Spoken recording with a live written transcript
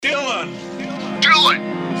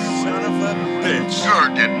bitch. You're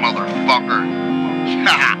that motherfucker.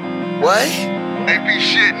 What? AP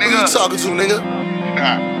shit, nigga. Who you talking to, nigga?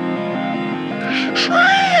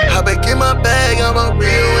 Hop back in my bag, I'm a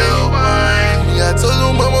real one. Yeah, I told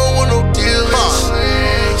you mama I want no dealers.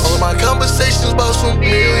 All of my conversations about some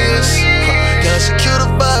millions. Gotta secure the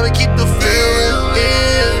vibe and keep the feeling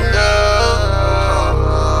in.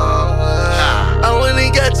 I only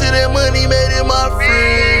got to that money, made it my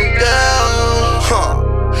friend.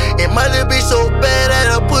 And my little bitch so bad that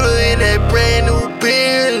I put her in that brand new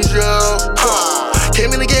Benz, yo.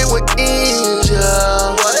 Came in the game with ends, yo.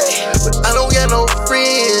 But I don't got no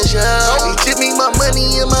friends, yo. They tip me my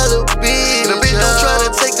money and my little bitch. The bitch don't try to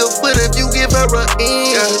take a foot if you give her an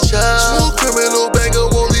inch, yo. Smooth criminal Banga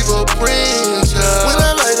won't leave a print, yo. When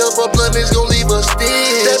I light up a blunt, it's gon' leave a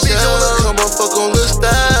stench. That bitch wanna come and fuck on the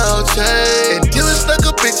Styledchain. And Dylan stuck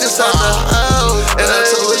a bitch inside the house. And I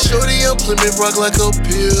told her, shorty, I'm Plymouth Rock like a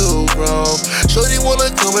pilgrim. Shorty wanna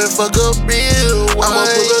come and fuck a real one. I'ma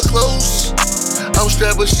pull her close. I'm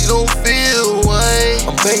strapped, but she don't feel right.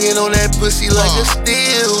 I'm banging on that pussy like a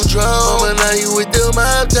steel drum. Mama, now you with the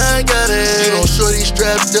mob, I got it. You know, shorty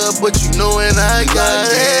strapped up, but you know, and I got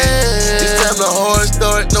it. It's time to hard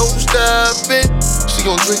start, no stopping. She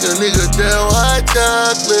gon' drink a nigga down hot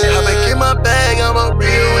chocolate. I back in my bag, I'm a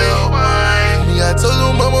real one. Yeah, I told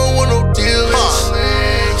you mama I want no dealers.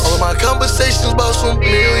 All of my conversations about some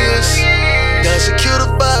millions. Gotta secure the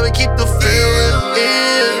vibe and keep the feeling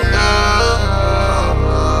in.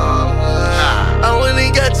 I only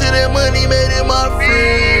got to that money, made it my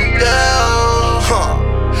friend, girl.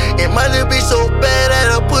 And my little bitch so